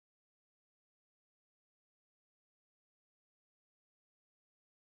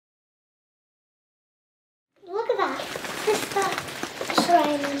Sister, it's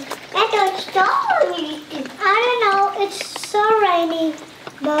raining. It's so raining. I don't know. It's so raining.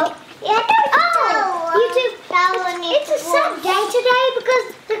 But YouTube. It's a sad day today because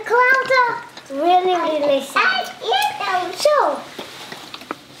the clouds are really sad. So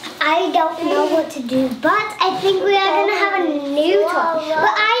I don't know what to do, but I think we are gonna have a new toy.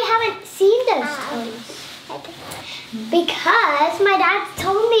 But I haven't seen those toys because my dad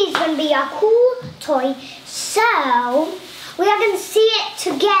told me it's gonna be a cool toy. So we are gonna see it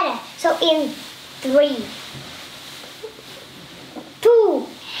together. So in 3, 2,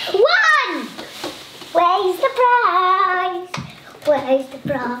 1. Where's the prize? Where's the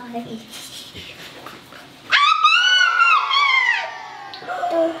prize?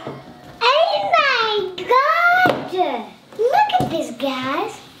 Oh my God! Look at this,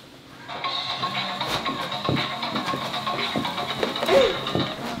 guys.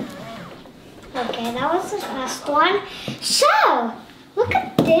 Okay, that was the first one. So, look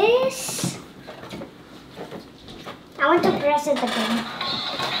at this. I want to press it again.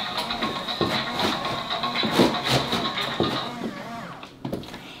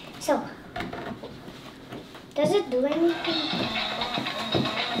 So, does it do anything?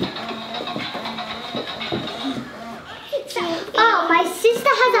 Oh, my sister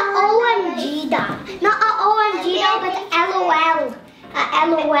has an O.M.G doll. Not an O.M.G doll, but L.O.L.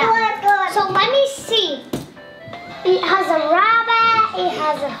 L.O.L. So let me see. It has a rabbit. It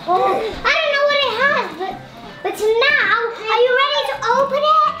has a hole. I don't know what it has, but now, are you ready to open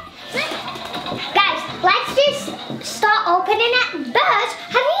it? Guys, let's just start opening it. But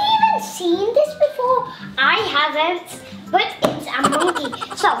have you even seen this before? I haven't. But it's a monkey.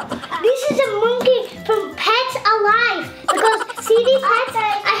 So, this is a monkey from Pet Alive. Because, see these pets?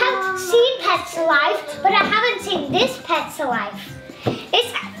 I have seen Pets Alive, but I haven't seen this Pets Alive.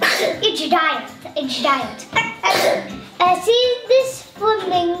 It's giant. It's giant. See this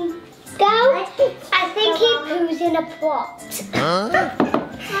flamingo? I think he poos in a pot.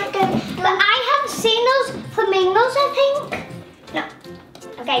 But I haven't seen those flamingos, I think. No.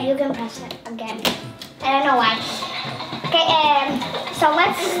 Okay, you can press it again. I don't know why. Okay, so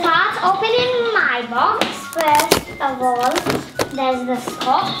let's start opening my box. First of all, there's the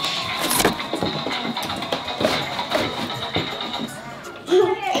scotch.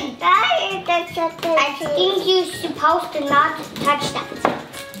 I think you're supposed to not touch that.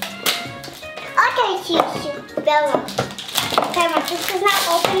 Okay, Bella. Okay, my sister's not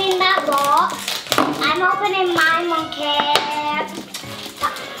opening that box. I'm opening my monkey.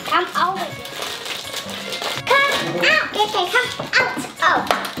 Come over here. Come out. Okay, come out. Oh,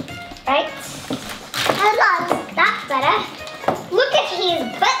 right. Hold on. That's better. Look at his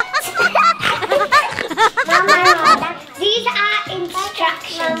butt. These are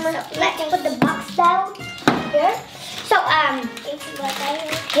instructions. So let's put the box down here. So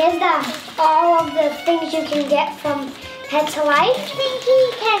here's all of the things you can get from Pet Alive. I think he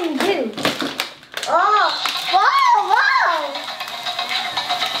can do. Oh, whoa.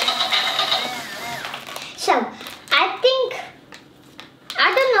 So I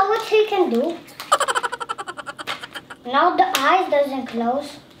don't know what he can do. No, the eyes doesn't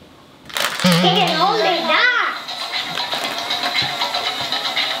close. He can only that.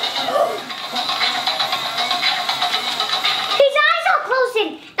 His eyes are closing.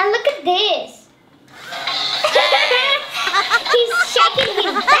 And look at this. He's shaking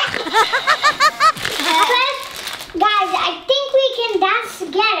his butt. Guys, I think we can dance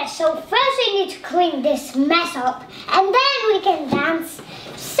together. So first we need to clean this mess up. And then we can dance.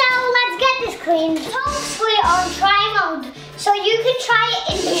 So let's get this clean. Totally on try mode. So you can try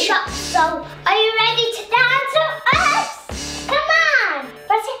it in the shop. So are you ready to dance with us? Come on.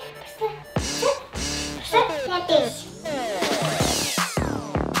 Press it. Like this.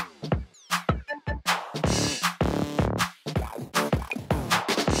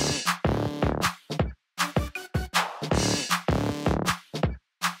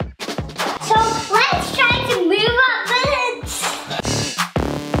 So let's try to move our butts.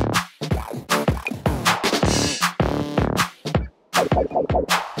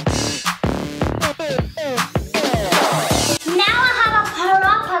 Now I have a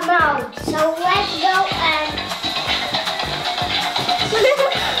proper mode. So let's go and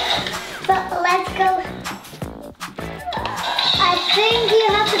let's go. I think you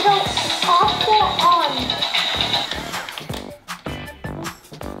have to go off or on.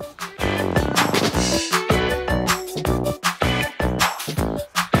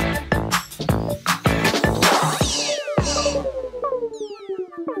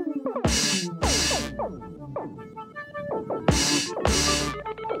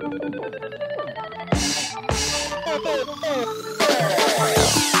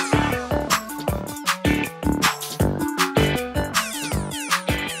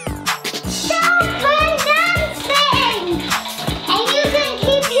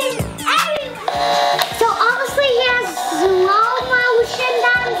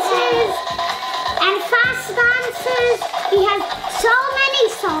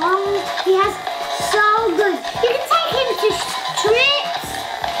 songs. He has so good. You can take him to trips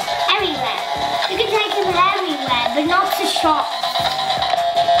everywhere. You can take him everywhere, but not to shops.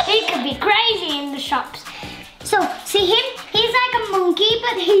 He could be crazy in the shops. So, see him? He's like a monkey,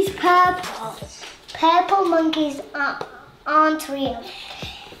 but he's purple. Purple monkeys aren't real.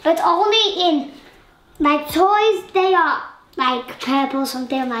 But only in like toys, they are like purple,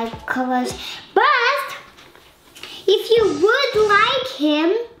 something like colors. But if you would like him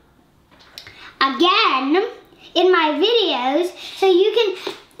again in my videos, so you can,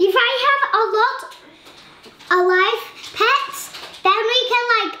 if I have a lot alive pets, then we can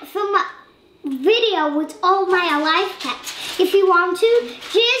like film a video with all my alive pets. If you want to,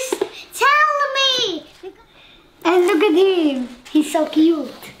 just tell me. And look at him, he's so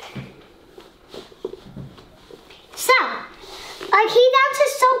cute. So, like he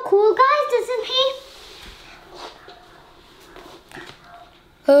dances so cool, guys, doesn't he?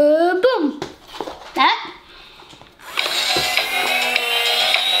 Boom. That.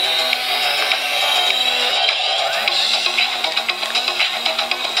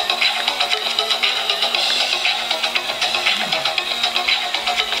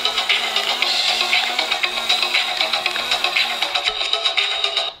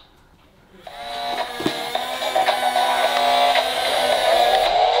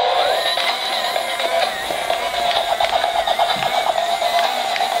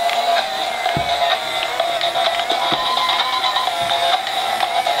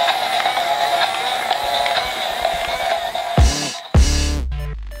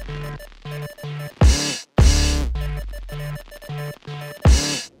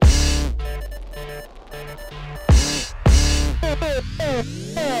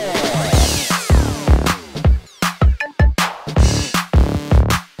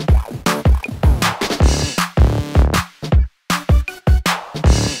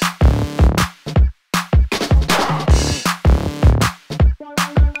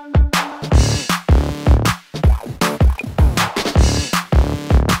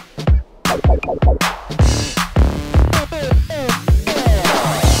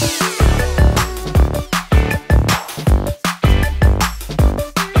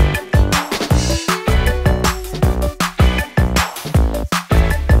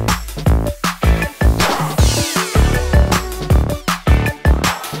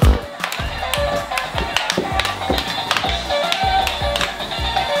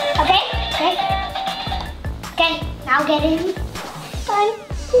 I'll get him. Fine.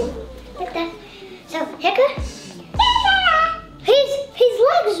 Like that. So, Hector. His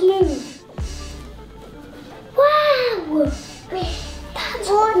legs move. Wow. That's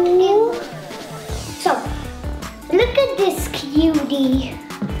cool. So, look at this cutie.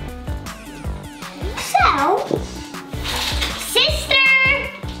 So, sister.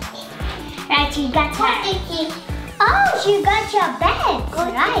 Right, you got her. Oh, you got your bed.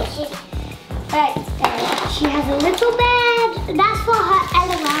 Right. Right, she has a little bed. That's for her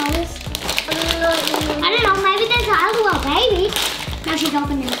L.O.L.s. I don't know, maybe there's an L.O.L. baby. Now she's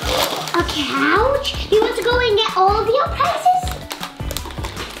opening a couch. You want to go and get all of your prizes?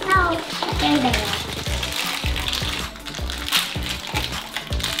 No. There they are.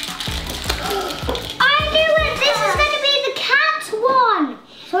 I knew it! This is going to be the cat one.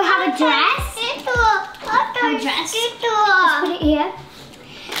 So we have a dress. Have a dress. Let's put it here.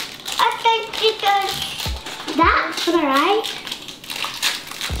 That's alright.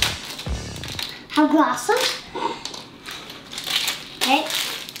 Have glasses. Okay.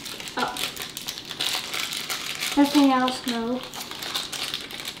 Oh. Nothing else, no.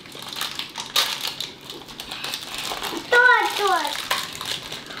 Door.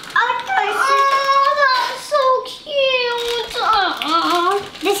 Oh, that's so cute.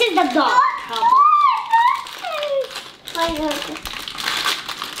 This is the dog.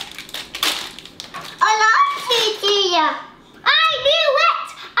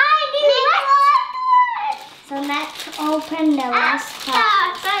 So let's open the last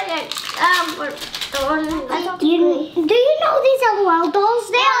part. Do you know these L.O.L. dolls?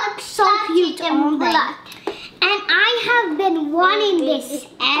 They look so cute on them. And I have been wanting this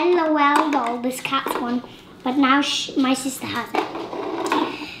L.O.L. doll, this cat one, but now my sister has it.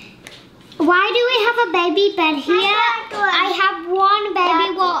 Why do we have a baby bed here? I have one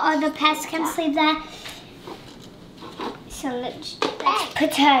baby where the pets can sleep there. So let's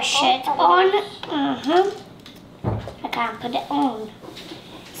put her shirt on. I can't put it on.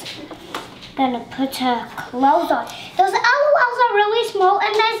 So I'm gonna put her clothes on. Those L.O.L.s are really small,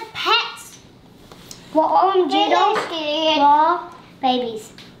 and there's pets. For L.O.L.M.G dolls, for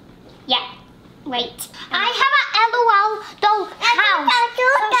babies. Yeah. Wait. I have an L.O.L. doll house.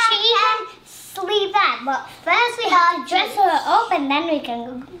 and then we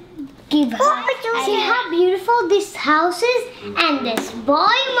can give her. See how beautiful this house is and this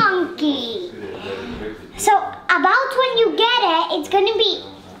boy monkey. So about when you get it, it's gonna be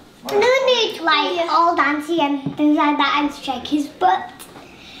like all dancey and things like that and shake his butt.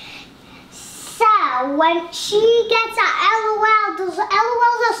 So when she gets a LOL, those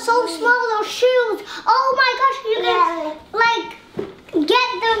LOLs are so small, those shoes. Oh my gosh, you can like get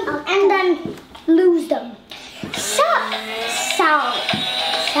them and then lose them. So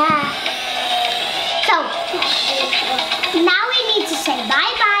now we need to say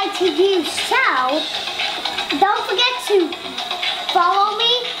bye-bye to you. So don't forget to follow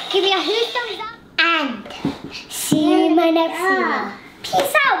me, give me a huge thumbs up, and see you in my next video.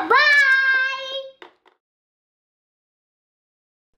 Peace out, bye!